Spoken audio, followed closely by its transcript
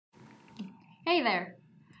Hey there!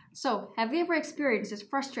 So, have you ever experienced this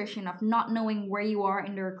frustration of not knowing where you are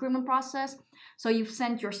in the recruitment process? So, you've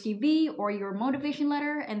sent your CV or your motivation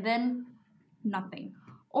letter and then nothing.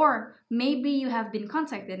 Or maybe you have been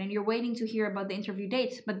contacted and you're waiting to hear about the interview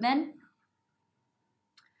dates, but then,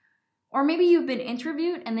 or maybe you've been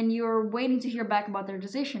interviewed and then you're waiting to hear back about their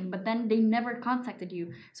decision, but then they never contacted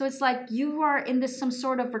you. So, it's like you are in this some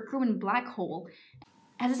sort of recruitment black hole.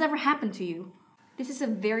 Has this ever happened to you? This is a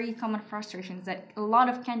very common frustration that a lot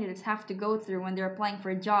of candidates have to go through when they're applying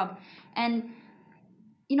for a job. And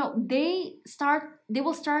they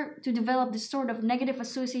will start to develop this sort of negative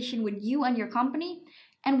association with you and your company.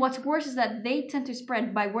 And what's worse is that they tend to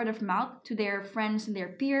spread by word of mouth to their friends and their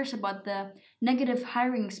peers about the negative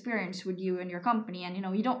hiring experience with you and your company. And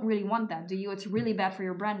you don't really want that, do you? It's really bad for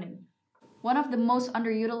your branding. One of the most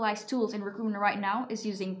underutilized tools in recruitment right now is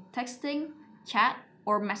using texting, chat,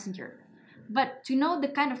 or messenger. But to know the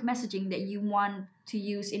kind of messaging that you want to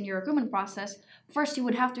use in your recruitment process, first you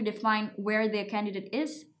would have to define where the candidate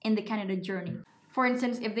is in the candidate journey. For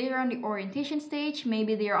instance, if they are on the orientation stage,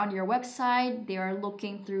 maybe they are on your website, they are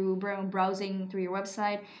looking through, browsing through your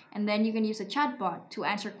website, and then you can use a chatbot to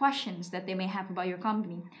answer questions that they may have about your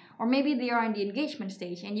company. Or maybe they are on the engagement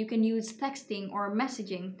stage and you can use texting or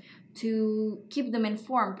messaging to keep them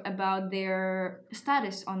informed about their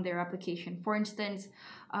status on their application. For instance,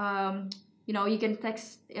 you can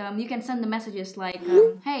you can send the messages like,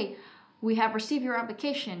 hey, we have received your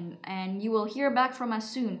application and you will hear back from us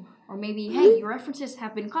soon. Or maybe, hey, your references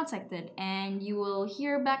have been contacted and you will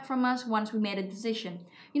hear back from us once we made a decision.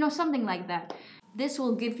 Something like that. This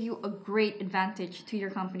will give you a great advantage to your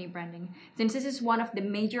company branding. Since this is one of the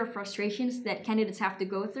major frustrations that candidates have to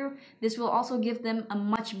go through, this will also give them a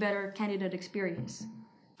much better candidate experience.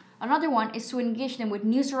 Another one is to engage them with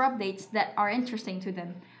news or updates that are interesting to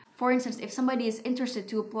them. For instance, if somebody is interested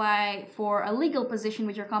to apply for a legal position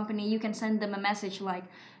with your company, you can send them a message like,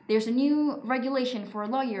 there's a new regulation for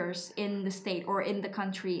lawyers in the state or in the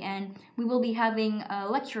country, and we will be having a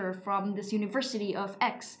lecturer from this university of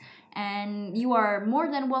X, and you are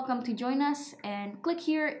more than welcome to join us, and click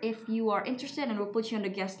here if you are interested and we'll put you on the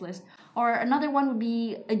guest list. Or another one would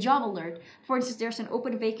be a job alert. For instance, there's an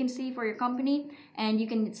open vacancy for your company and you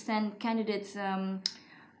can send candidates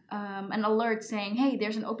an alert saying, hey,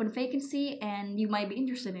 there's an open vacancy and you might be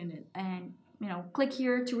interested in it, and click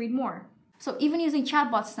here to read more. So even using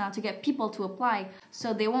chatbots now to get people to apply,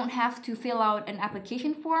 so they won't have to fill out an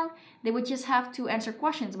application form, they would just have to answer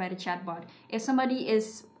questions by the chatbot. If somebody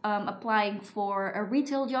is applying for a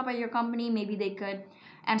retail job at your company, maybe they could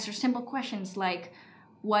answer simple questions like,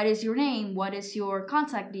 what is your name? What is your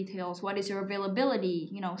contact details? What is your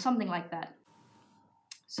availability? Something like that.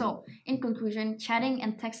 So, in conclusion, chatting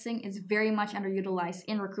and texting is very much underutilized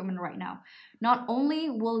in recruitment right now. Not only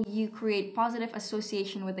will you create positive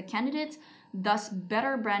association with the candidates, thus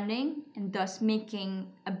better branding, and thus making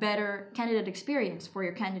a better candidate experience for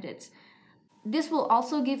your candidates. This will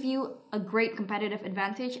also give you a great competitive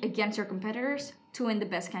advantage against your competitors to win the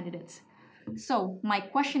best candidates. So, my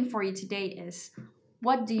question for you today is,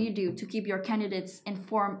 what do you do to keep your candidates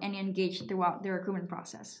informed and engaged throughout the recruitment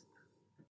process?